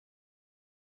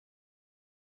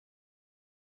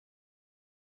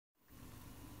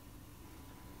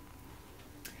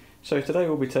So today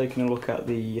we'll be taking a look at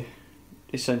the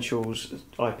Essentials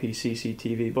IP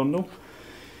CCTV bundle.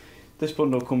 This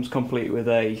bundle comes complete with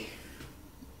a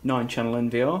 9-channel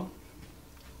NVR,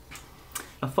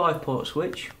 a 5-port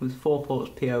switch with 4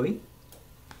 ports PoE,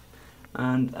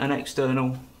 and an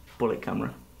external bullet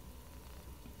camera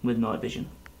with night vision.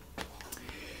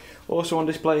 Also on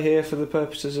display here for the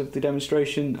purposes of the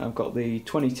demonstration, I've got the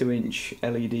 22-inch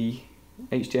LED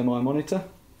HDMI monitor,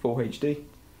 Full HD,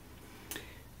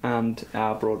 and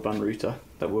our broadband router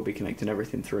that we'll be connecting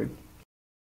everything through.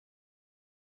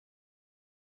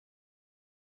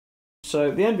 So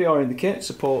the NVR in the kit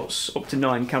supports up to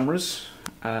 9 cameras.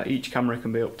 Each camera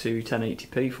can be up to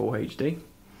 1080p Full HD.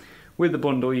 With the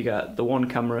bundle you get the 1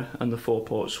 camera and the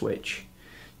 4-port switch.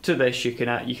 To this you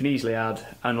can easily add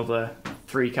another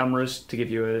 3 cameras to give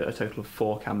you a total of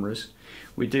 4 cameras.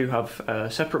 We do have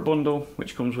a separate bundle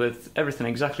which comes with everything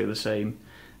exactly the same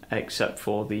except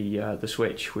for the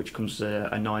switch, which comes as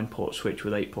a 9-port switch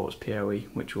with 8 ports PoE,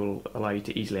 which will allow you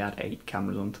to easily add 8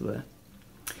 cameras onto there.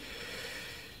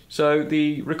 So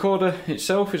the recorder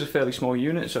itself is a fairly small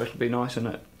unit, so it'll be nice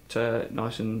and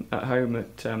at home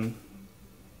at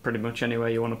pretty much anywhere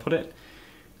you want to put it.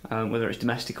 Whether it's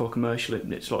domestic or commercial,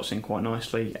 it slots in quite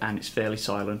nicely, and it's fairly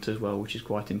silent as well, which is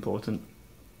quite important.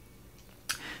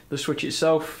 The switch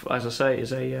itself, as I say,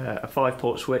 is a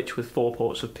 5-port switch with 4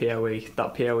 ports of PoE.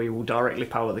 That PoE will directly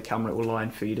power the camera. It will line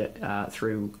feed it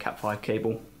through Cat5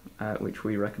 cable, which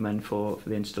we recommend for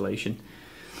the installation.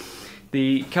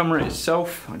 The camera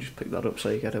itself, I'll just pick that up so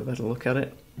you get a better look at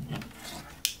it,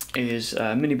 is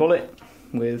a mini bullet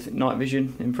with night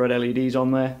vision, infrared LEDs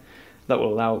on there. That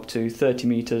will allow up to 30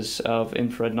 meters of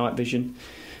infrared night vision.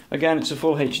 Again, it's a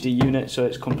full HD unit, so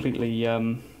it's completely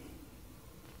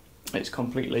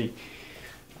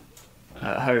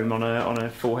at home on a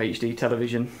full HD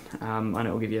television, and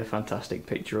it will give you a fantastic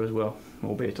picture as well,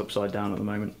 albeit upside down at the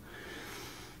moment.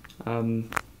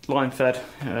 Line fed,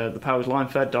 the power is line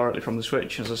fed directly from the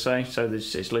switch, as I say, so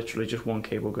it's literally just one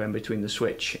cable going between the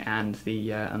switch and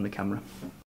the camera.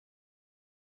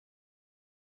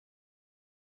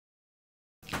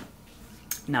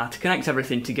 Now, to connect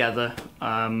everything together,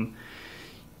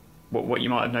 what you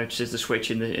might have noticed is the switch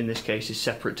in this case is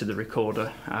separate to the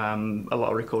recorder. A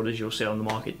lot of recorders you'll see on the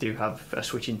market do have a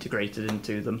switch integrated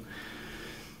into them.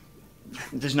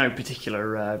 There's no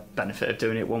particular benefit of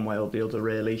doing it one way or the other,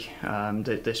 really.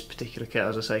 This particular kit,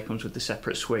 as I say, comes with the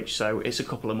separate switch, so it's a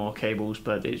couple of more cables,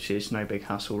 but it's no big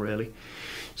hassle really.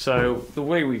 So the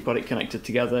way we've got it connected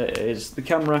together is the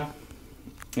camera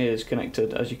is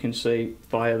connected, as you can see,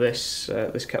 via this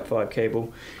Cat5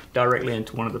 cable directly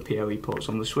into one of the PoE ports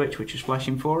on the switch, which is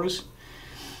flashing for us.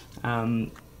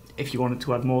 If you wanted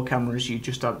to add more cameras, you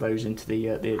just add those into the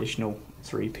additional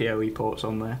 3 PoE ports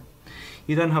on there.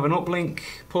 You then have an uplink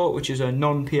port, which is a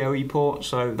non-PoE port,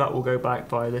 so that will go back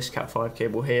via this Cat5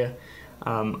 cable here,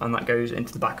 and that goes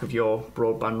into the back of your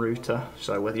broadband router.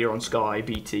 So whether you're on Sky,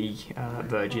 BT,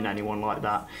 Virgin, anyone like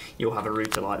that, you'll have a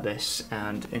router like this,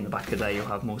 and in the back of there you'll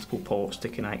have multiple ports to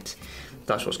connect.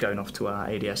 That's what's going off to our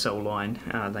ADSL line,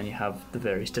 and then you have the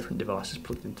various different devices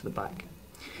plugged into the back,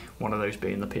 one of those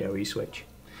being the PoE switch.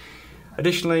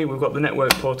 Additionally, we've got the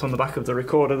network port on the back of the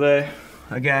recorder there.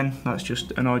 Again, that's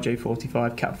just an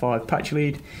RJ45 Cat5 patch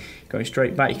lead going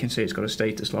straight back. You can see it's got a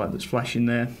status light that's flashing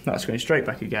there. That's going straight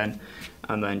back again,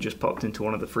 and then just popped into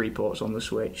one of the 3 ports on the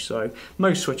switch. So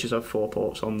most switches have 4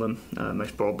 ports on them.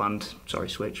 Most broadband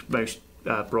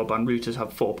routers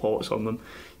have 4 ports on them.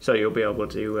 So you'll be able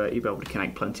to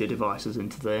connect plenty of devices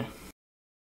into there.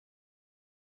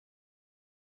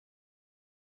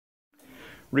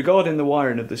 Regarding the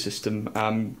wiring of the system,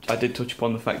 I did touch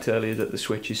upon the fact earlier that the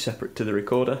switch is separate to the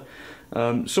recorder.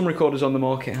 Some recorders on the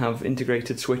market have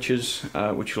integrated switches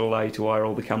which will allow you to wire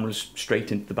all the cameras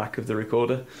straight into the back of the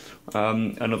recorder,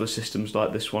 and other systems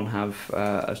like this one have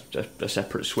a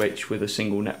separate switch with a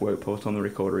single network port on the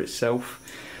recorder itself.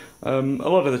 A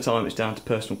lot of the time it's down to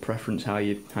personal preference how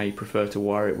you prefer to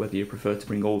wire it, whether you prefer to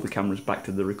bring all the cameras back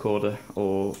to the recorder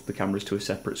or the cameras to a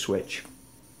separate switch.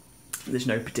 There's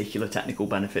no particular technical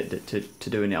benefit to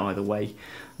doing it either way.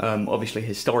 Obviously,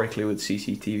 historically with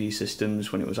CCTV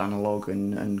systems, when it was analog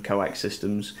and coax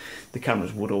systems, the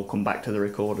cameras would all come back to the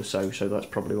recorder, so that's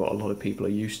probably what a lot of people are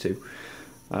used to.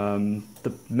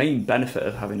 The main benefit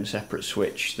of having a separate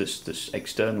switch that's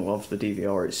external of the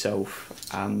DVR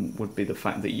itself would be the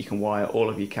fact that you can wire all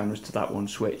of your cameras to that one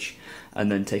switch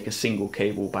and then take a single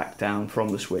cable back down from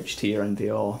the switch to your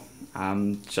NVR.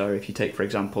 So if you take, for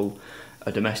example,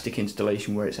 a domestic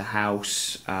installation where it's a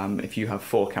house, if you have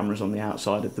 4 cameras on the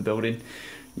outside of the building,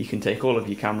 you can take all of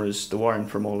your cameras, the wiring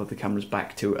from all of the cameras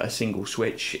back to a single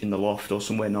switch in the loft or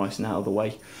somewhere nice and out of the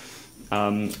way.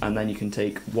 and then you can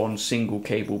take one single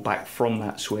cable back from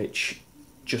that switch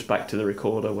just back to the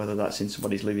recorder, whether that's in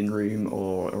somebody's living room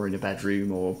or in a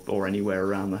bedroom or anywhere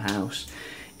around the house.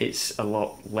 It's a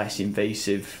lot less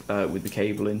invasive with the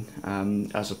cabling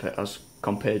as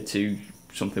compared to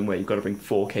something where you've got to bring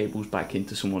 4 cables back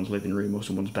into someone's living room or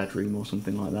someone's bedroom or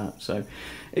something like that. So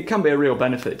it can be a real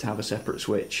benefit to have a separate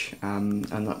switch, and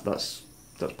that's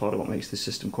part of what makes this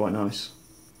system quite nice.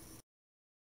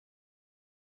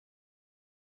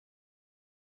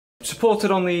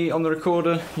 Supported on the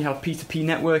recorder, you have P2P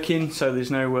networking, so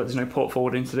there's no port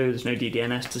forwarding to do, there's no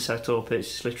DDNS to set up.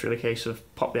 It's literally a case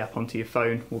of pop the app onto your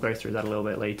phone. We'll go through that a little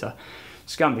bit later.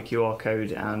 Scan the QR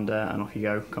code and off you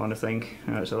go, kind of thing.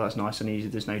 So that's nice and easy.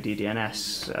 There's no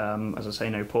DDNS, as I say,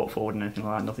 no port forwarding, anything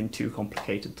like that. Nothing too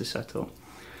complicated to set up.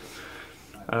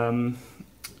 And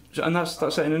that's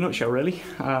it in a nutshell, really.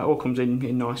 All comes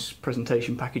in nice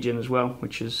presentation packaging as well,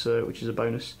 which is a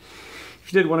bonus.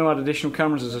 If you did want to add additional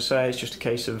cameras, as I say, it's just a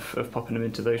case of popping them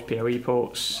into those PoE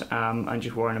ports and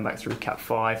just wiring them back through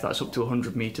Cat5. That's up to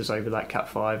 100 meters over that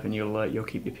Cat5, and you'll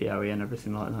keep your PoE and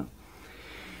everything like that.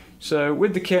 So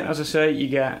with the kit, as I say, you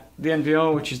get the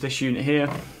NVR, which is this unit here.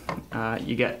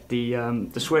 You get the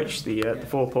switch, the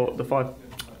 4-port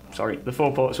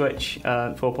switch,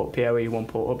 4-port PoE,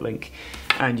 1-port uplink,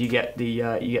 and you get the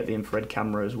infrared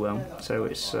camera as well. So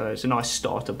it's a nice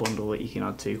starter bundle that you can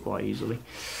add to quite easily.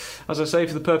 As I say,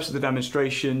 for the purpose of the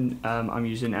demonstration, I'm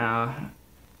using our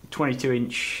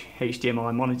 22-inch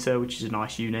HDMI monitor, which is a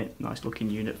nice unit, nice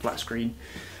looking unit, flat screen.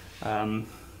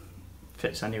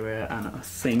 Fits anywhere, and I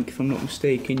think, if I'm not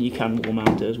mistaken, you can wall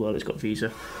mount it as well. It's got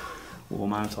VESA wall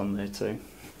mount on there too.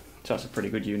 So that's a pretty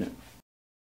good unit.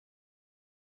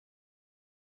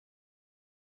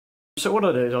 So what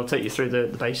I'll do is I'll take you through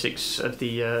the basics of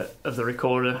the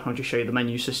recorder. I'll just show you the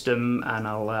menu system, and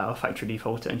I'll factory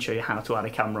default it and show you how to add a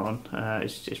camera on.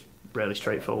 It's just really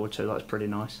straightforward, so that's pretty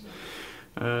nice.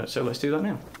 So let's do that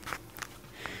now.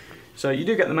 So you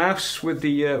do get the mouse with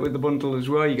the bundle as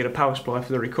well. You get a power supply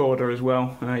for the recorder as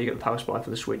well. You get the power supply for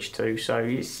the switch too. So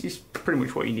it's pretty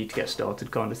much what you need to get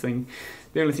started, kind of thing.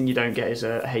 The only thing you don't get is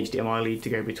a HDMI lead to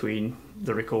go between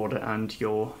the recorder and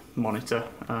your monitor.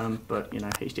 But you know,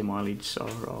 HDMI leads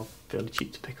are fairly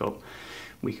cheap to pick up.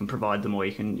 We can provide them, or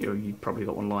you've probably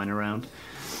got one lying around.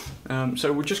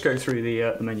 So we'll just go through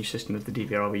the menu system of the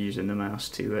DVR. I'll be using the mouse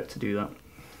to do that.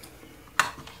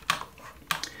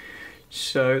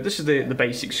 So this is the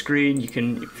basic screen. You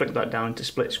can flick that down to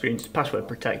split screens. It's password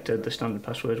protected. The standard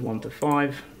password is 1 to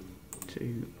 5,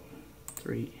 2,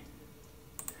 3,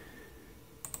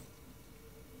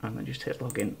 and then just hit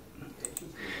login.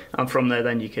 And from there,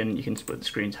 then you can split the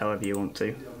screens however you want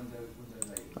to.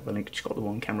 I've only just got the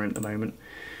one camera at the moment,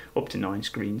 up to 9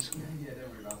 screens.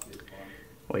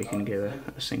 Or you can give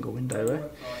a single window there.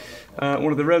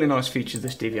 One of the really nice features of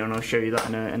this DVR, and I'll show you that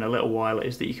in a little while,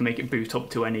 is that you can make it boot up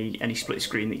to any split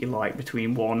screen that you like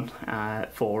between 1,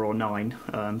 4 or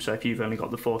 9. So if you've only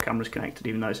got the 4 cameras connected,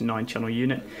 even though it's a 9-channel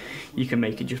unit, you can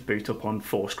make it just boot up on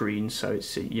 4 screens, so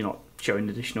you're not showing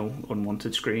additional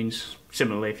unwanted screens.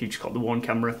 Similarly, if you've just got the 1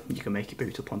 camera, you can make it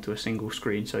boot up onto a single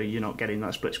screen, so you're not getting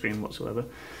that split screen whatsoever.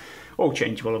 All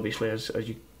changeable, obviously, as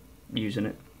you're using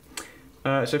it.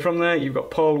 So from there, you've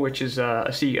got POL, which is an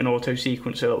auto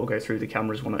sequencer that will go through the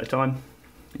cameras one at a time.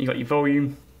 You've got your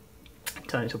volume,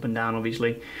 turn it up and down,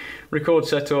 obviously. Record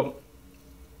setup,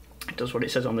 it does what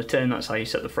it says on the tin. That's how you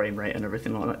set the frame rate and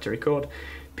everything like that to record.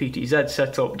 PTZ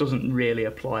setup doesn't really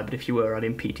apply, but if you were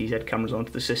adding PTZ cameras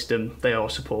onto the system, they are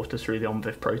supported through the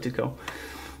ONVIF protocol.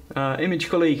 Image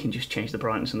colour, you can just change the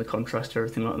brightness and the contrast,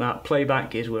 everything like that.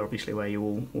 Playback is where you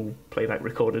will playback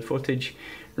recorded footage.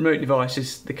 Remote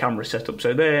devices, the camera setup.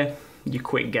 So there, you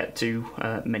quick get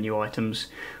to menu items,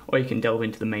 or you can delve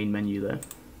into the main menu there.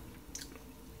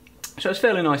 So it's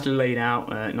fairly nicely laid out,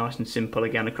 nice and simple.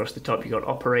 Again, across the top you've got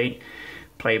operate,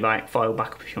 playback, file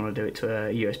backup if you want to do it to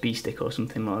a USB stick or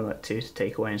something like that to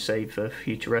take away and save for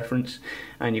future reference.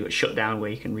 And you've got shutdown, where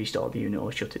you can restart the unit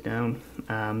or shut it down.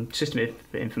 System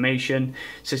information,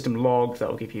 system log, that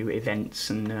will give you events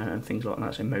and things like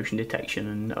that, so motion detection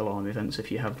and alarm events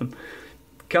if you have them.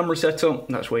 Camera setup,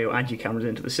 that's where you'll add your cameras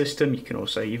into the system.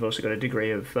 You've also got a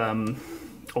degree of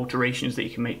alterations that you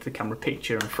can make to the camera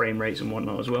picture and frame rates and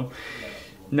whatnot as well.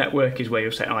 Network is where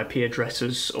you'll set IP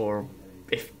addresses, or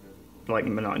if like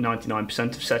 99%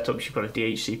 of setups, you've got a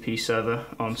DHCP server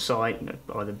on site,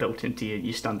 either built into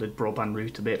your standard broadband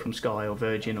router, be it from Sky or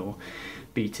Virgin or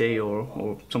BT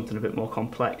or something a bit more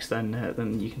complex,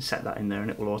 then you can set that in there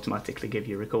and it will automatically give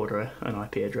your recorder an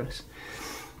IP address.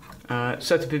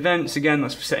 Setup events, again,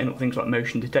 that's for setting up things like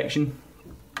motion detection,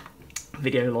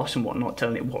 video loss and whatnot,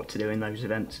 telling it what to do in those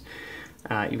events.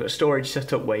 You've got storage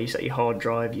set up where you set your hard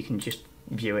drive, you can just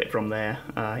view it from there.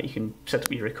 You can set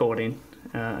up your recording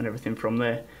and everything from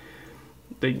there.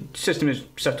 The system is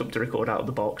set up to record out of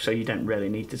the box, so you don't really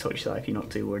need to touch that if you're not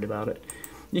too worried about it.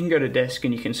 You can go to disk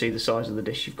and you can see the size of the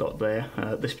disk you've got there.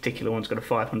 This particular one's got a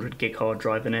 500 gig hard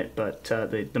drive in it, but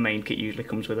the main kit usually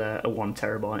comes with a 1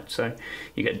 terabyte, so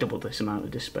you get double this amount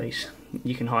of disk space.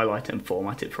 You can highlight it and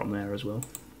format it from there as well.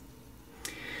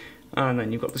 And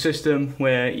then you've got the system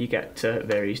where you get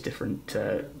various different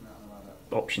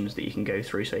options that you can go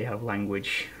through. So you have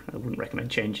language, I wouldn't recommend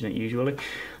changing it usually.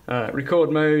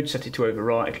 Record mode, set it to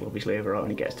overwrite, it'll obviously overwrite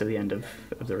when it gets to the end of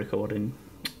the recording,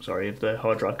 of the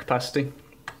hard drive capacity.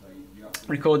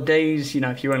 Record days,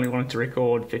 if you only wanted to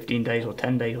record 15 days or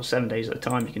 10 days or 7 days at a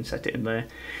time, you can set it in there.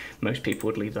 Most people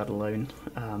would leave that alone.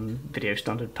 Video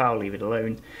standard power, leave it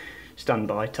alone.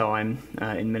 Standby time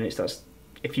in minutes, that's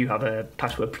if you have a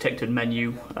password protected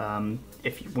menu.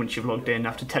 Once you've logged in,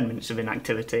 after 10 minutes of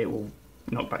inactivity, it will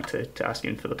knock back to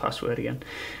asking for the password again.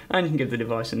 And you can give the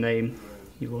device a name.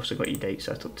 You've also got your date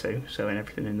set up too, so in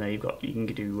everything in there you can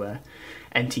do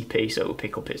NTP, so it will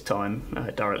pick up its time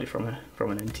directly from an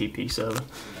NTP server.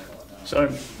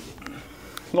 So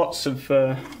lots of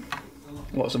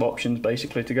options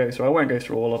basically to go through. I won't go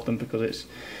through all of them because it's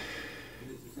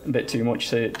a bit too much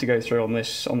to go through on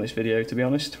this video, to be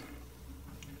honest.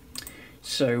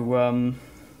 So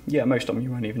yeah, most of them you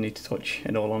won't even need to touch,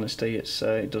 in all honesty.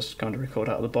 It does kind of record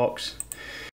out of the box.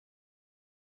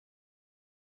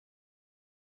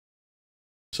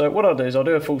 So what I'll do is I'll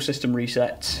do a full system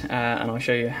reset and I'll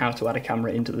show you how to add a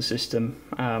camera into the system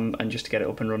and just to get it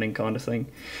up and running kind of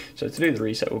thing. So to do the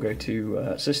reset, we'll go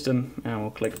to System and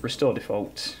we'll click Restore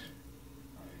Default.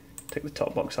 Tick the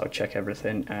top box, I'll check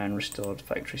everything and restore to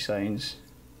factory settings.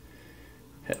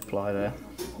 Hit apply there,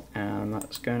 and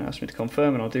that's going to ask me to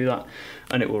confirm, and I'll do that,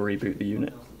 and it will reboot the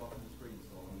unit.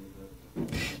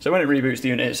 So when it reboots the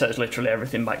unit, it sets literally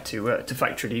everything back to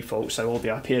factory default. So all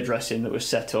the IP addressing that was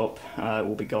set up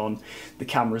will be gone. The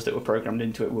cameras that were programmed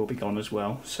into it will be gone as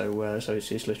well. So so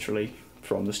it's literally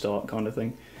from the start kind of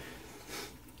thing.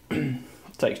 It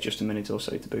takes just a minute or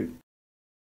so to boot.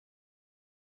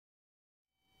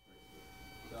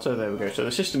 So there we go, so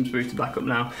the system's booted back up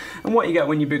now, and what you get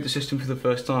when you boot the system for the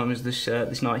first time is this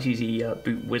nice easy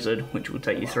boot wizard, which will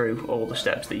take you through all the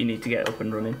steps that you need to get up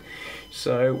and running.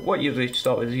 So what you do to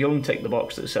start with is you'll untick the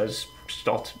box that says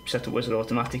Start Setup Wizard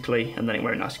automatically, and then it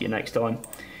won't ask you next time.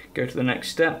 Go to the next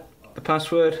step, the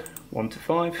password, 1 to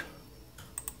 5,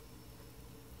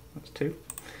 that's 2.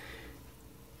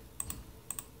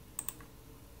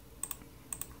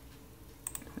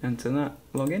 Enter that,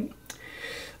 log in.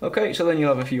 Okay, so then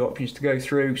you'll have a few options to go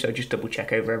through, so just double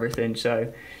check over everything.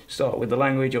 So start with the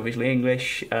language, obviously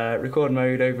English, record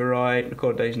mode, override,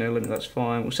 record days no limit, that's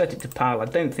fine. We'll set it to PAL. I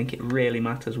don't think it really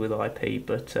matters with IP,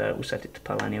 but we'll set it to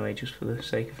PAL anyway, just for the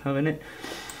sake of having it.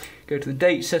 Go to the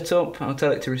date setup, I'll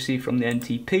tell it to receive from the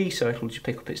NTP, so it'll just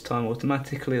pick up its time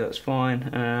automatically, that's fine.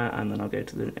 And then I'll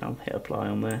hit apply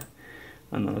on there,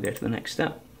 and then I'll go to the next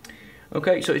step.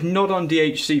 Okay, so it's not on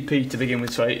DHCP to begin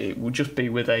with, so it will just be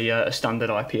with a standard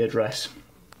IP address.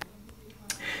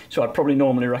 So I'd probably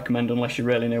normally recommend, unless you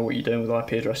really know what you're doing with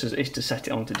IP addresses, is to set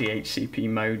it onto DHCP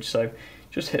mode. So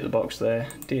just hit the box there,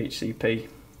 DHCP,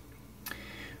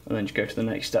 and then just go to the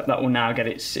next step. That will now get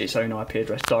its own IP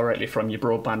address directly from your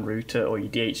broadband router or your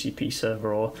DHCP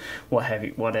server or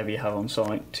whatever you have on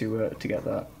site to get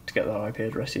that IP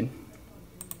address in.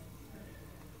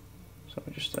 So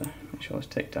I'll just make sure it's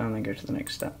ticked down and then go to the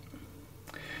next step.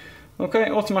 Okay,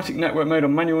 automatic network mode or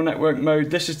manual network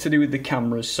mode. This is to do with the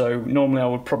cameras, so normally I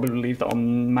would probably leave that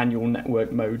on manual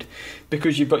network mode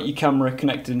because you've got your camera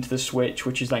connected into the switch,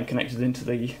 which is then connected into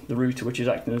the router, which is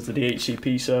acting as the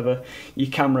DHCP server.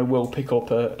 Your camera will pick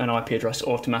up an IP address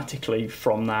automatically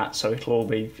from that, so it'll all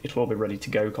be ready to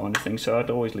go kind of thing. So I'd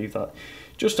always leave that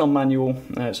just on manual,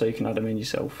 so you can add them in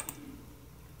yourself.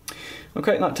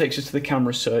 Okay, that takes us to the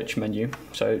camera search menu.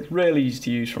 So it's really easy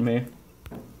to use from here.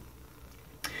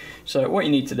 So what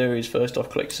you need to do is first off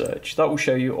click search. That will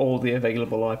show you all the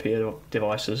available IP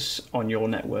devices on your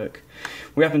network.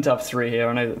 We happen to have 3 here.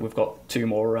 I know that we've got 2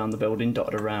 more around the building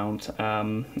dotted around,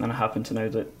 and I happen to know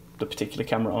that the particular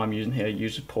camera I'm using here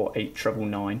uses port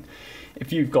 8999.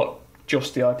 If you've got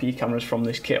just the IP cameras from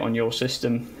this kit on your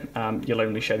system, you'll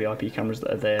only show the IP cameras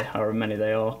that are there, however many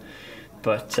they are.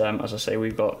 But as I say,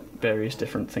 we've got various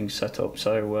different things set up,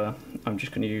 so I'm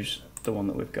just going to use the one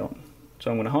that we've got. So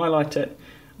I'm going to highlight it,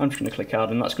 I'm just going to click add,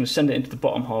 and that's going to send it into the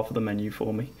bottom half of the menu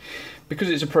for me. Because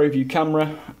it's a ProView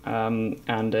camera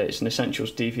and it's an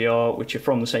Essentials DVR, which are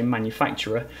from the same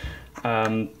manufacturer,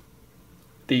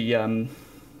 the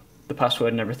the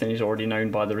password and everything is already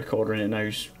known by the recorder, and it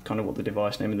knows kind of what the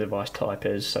device name and the device type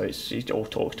is, so it all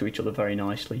talks to each other very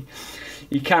nicely.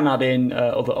 You can add in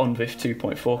other ONVIF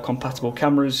 2.4 compatible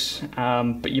cameras,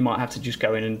 but you might have to just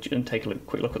go in and take a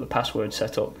quick look at the password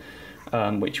setup,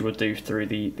 which you would do through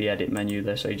the edit menu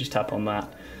there. So you just tap on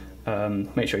that,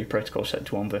 make sure your protocol is set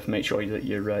to ONVIF, make sure that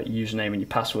your username and your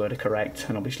password are correct,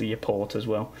 and obviously your port as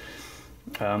well.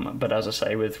 But as I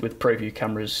say, with ProView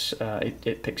cameras,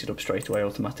 it picks it up straight away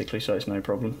automatically, so it's no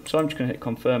problem. So I'm just going to hit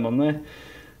confirm on there.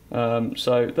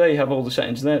 So there you have all the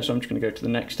settings there, so I'm just going to go to the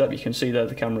next step. You can see there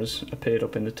the camera's appeared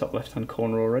up in the top left hand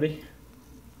corner already.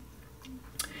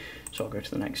 So I'll go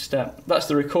to the next step. That's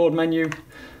the record menu.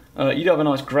 You do have a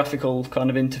nice graphical kind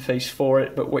of interface for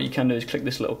it, but what you can do is click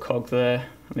this little cog there.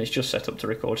 I mean, it's just set up to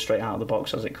record straight out of the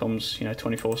box as it comes,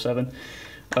 24/7.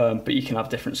 But you can have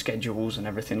different schedules and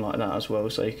everything like that as well,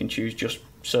 so you can choose just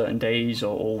certain days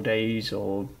or all days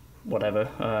or whatever.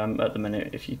 At the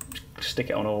minute, if you stick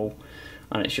it on all,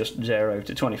 and it's just 0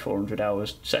 to 2400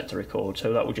 hours set to record,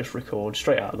 so that will just record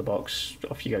straight out of the box.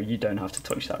 Off you go, you don't have to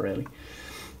touch that really.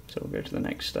 So we'll go to the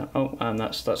next step. Oh, and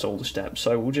that's all the steps,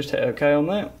 so we'll just hit OK on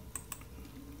there.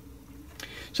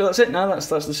 So that's it now, that's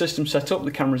the system set up,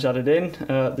 the camera's added in,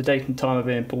 the date and time are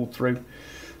being pulled through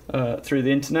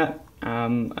the internet.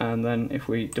 And then if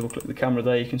we double click the camera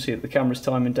there, you can see that the camera's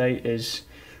time and date is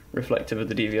reflective of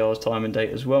the DVR's time and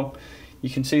date as well. You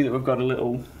can see that we've got a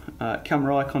little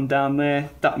camera icon down there.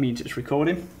 That means it's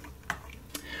recording.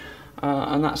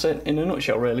 And that's it in a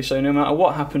nutshell really. So no matter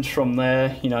what happens from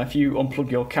there, if you unplug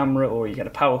your camera or you get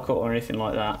a power cut or anything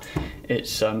like that,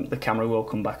 it's the camera will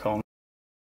come back on.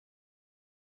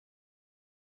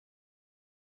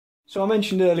 So I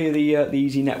mentioned earlier the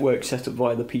easy network setup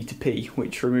via the P2P,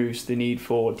 which removes the need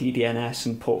for DDNS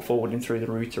and port forwarding through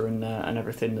the router and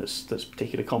everything that's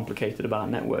particularly complicated about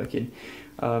networking.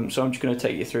 So I'm just going to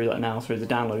take you through that now, through the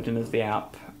downloading of the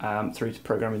app, through to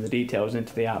programming the details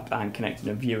into the app and connecting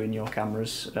and viewing your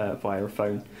cameras via a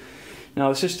phone. Now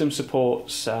the system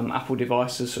supports Apple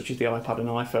devices such as the iPad and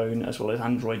iPhone, as well as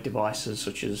Android devices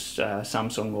such as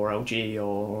Samsung or LG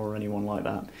or anyone like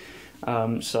that.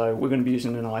 So we're going to be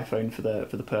using an iPhone for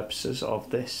the purposes of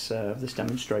this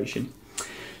demonstration.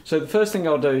 So the first thing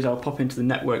I'll do is I'll pop into the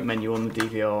network menu on the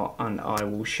DVR and I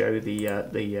will show the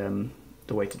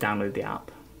way to download the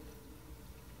app.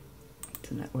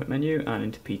 To the network menu and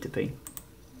into P2P.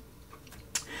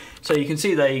 So you can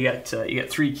see there you get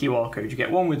 3 QR codes. You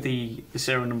get one with the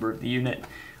serial number of the unit,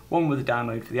 one with the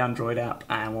download for the Android app,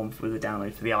 and one with the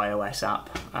download for the iOS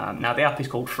app. Now the app is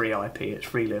called FreeIP. It's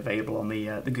freely available on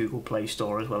the Google Play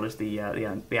Store as well as the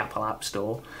Apple App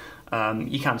Store.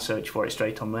 You can search for it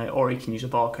straight on there, or you can use a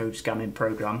barcode scanning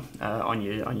program on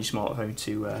your smartphone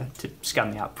to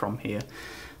scan the app from here.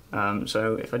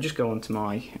 So if I just go onto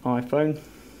my iPhone,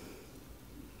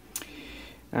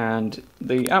 and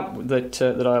the app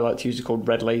that I like to use is called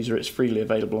Red Laser. It's freely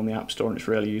available on the App Store and it's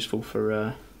really useful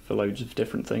for loads of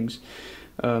different things.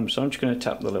 So I'm just going to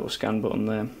tap the little scan button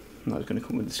there. That's going to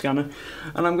come with the scanner,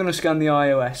 and I'm going to scan the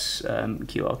iOS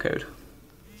QR code.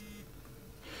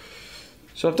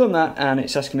 So I've done that, and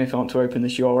it's asking me if I want to open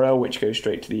this URL, which goes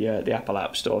straight to the Apple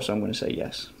App Store. So I'm going to say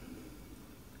yes.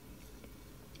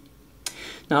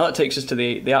 Now that takes us to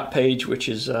the app page, which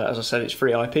is, as I said, it's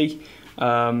FreeIP.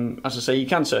 As I say, you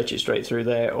can search it straight through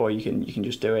there, or you can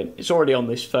just do it. It's already on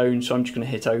this phone, so I'm just going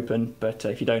to hit open. But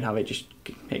if you don't have it, just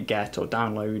hit get or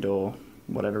download or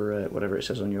whatever it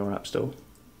says on your app store.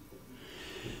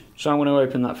 So I'm going to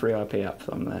open that FreeIP app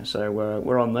from there. So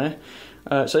we're on there.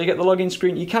 So you get the login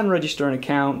screen. You can register an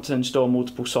account and store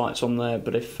multiple sites on there.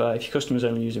 But if your customer's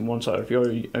only using one site, or if you're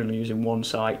only using one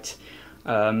site,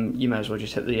 you may as well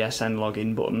just hit the SN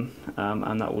login button,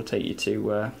 and that will take you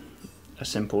to a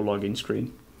simple login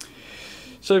screen.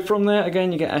 So from there,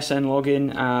 again, you get SN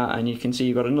login, and you can see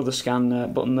you've got another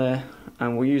scan button there,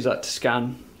 and we'll use that to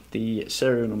scan the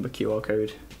serial number QR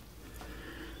code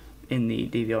in the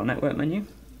DVR network menu.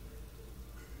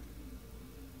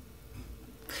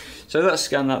 So that's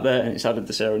scanned that there, and it's added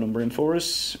the serial number in for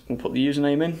us. We'll put the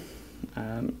username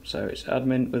in. So it's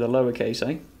admin with a lowercase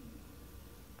a.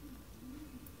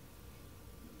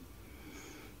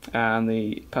 And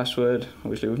the password,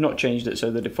 obviously we've not changed it,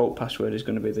 so the default password is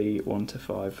going to be the 1 to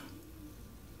 5.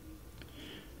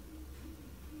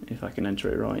 If I can enter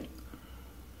it right.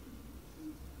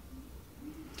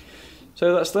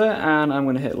 So that's there, and I'm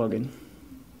going to hit login.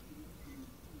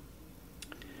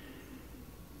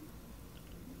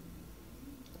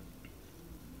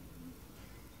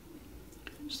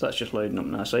 So that's just loading up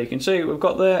now. So you can see we've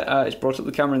got there, it's brought up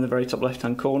the camera in the very top left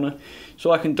hand corner.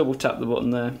 So I can double tap the button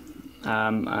there,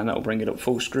 and that will bring it up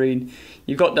full screen.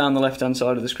 You've got down the left hand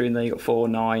side of the screen there, you've got 4,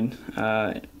 9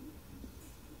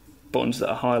 buttons that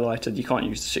are highlighted. You can't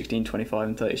use the 16, 25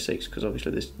 and 36 because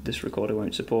obviously this recorder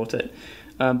won't support it.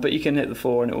 But you can hit the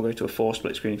 4 and it will go to a 4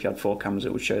 split screen. If you had 4 cameras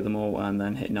it would show them all, and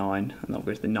then hit 9 and that will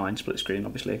go to the 9 split screen.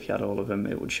 Obviously if you had all of them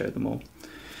it would show them all.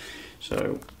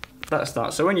 So that's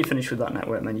that. So when you finish with that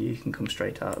network menu you can come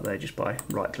straight out of there just by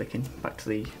right clicking back to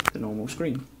the normal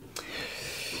screen.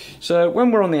 So when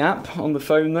we're on the app on the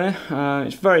phone there,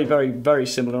 it's very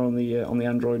similar on the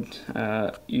Android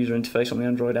user interface on the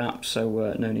Android app,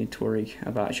 so no need to worry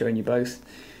about showing you both.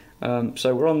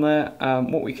 So we're on there.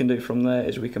 What we can do from there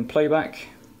is we can play back.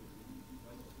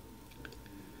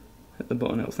 Hit the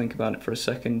button, it'll think about it for a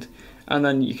second, and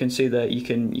then you can see that you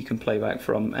can play back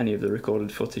from any of the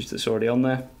recorded footage that's already on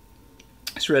there.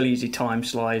 It's a really easy time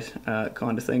slide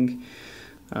kind of thing.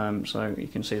 So you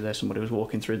can see there somebody was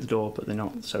walking through the door, but they're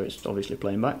not, so it's obviously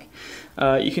playing back.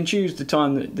 You can choose the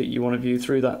time that you want to view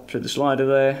through the slider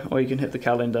there, or you can hit the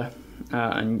calendar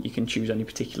and you can choose any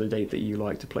particular date that you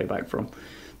like to play back from.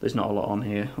 There's not a lot on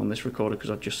here on this recorder because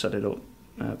I've just set it up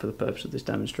for the purpose of this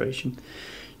demonstration.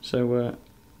 So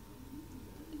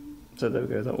so there we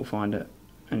go, that will find it,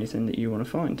 anything that you want to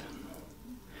find.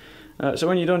 So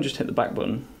when you're done, just hit the back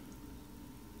button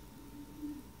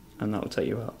and that will take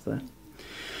you out of there.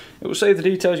 It will save the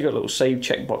details. You've got a little save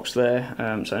checkbox there,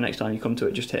 so next time you come to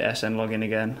it just hit SN login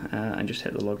again and just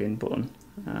hit the login button,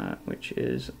 which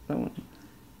is that one,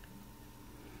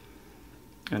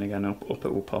 and again up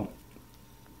it will pop.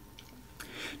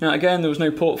 Now again, there was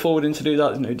no port forwarding to do that,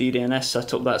 there's no DDNS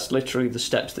setup. That's literally the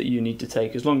steps that you need to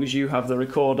take. As long as you have the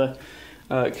recorder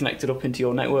connected up into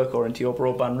your network or into your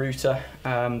broadband router,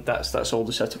 that's all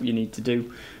the setup you need to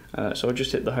do. So I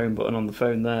just hit the home button on the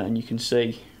phone there and you can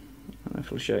see, I don't know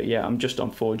if I'll show it. Yeah, I'm just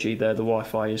on 4G there. The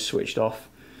Wi-Fi is switched off.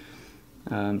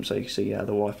 So you can see, yeah,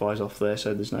 the Wi-Fi is off there.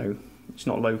 So there's no, it's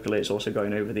not locally. It's also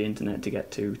going over the internet to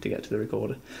get to the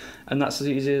recorder, and that's as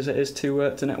easy as it is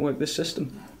to network this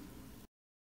system.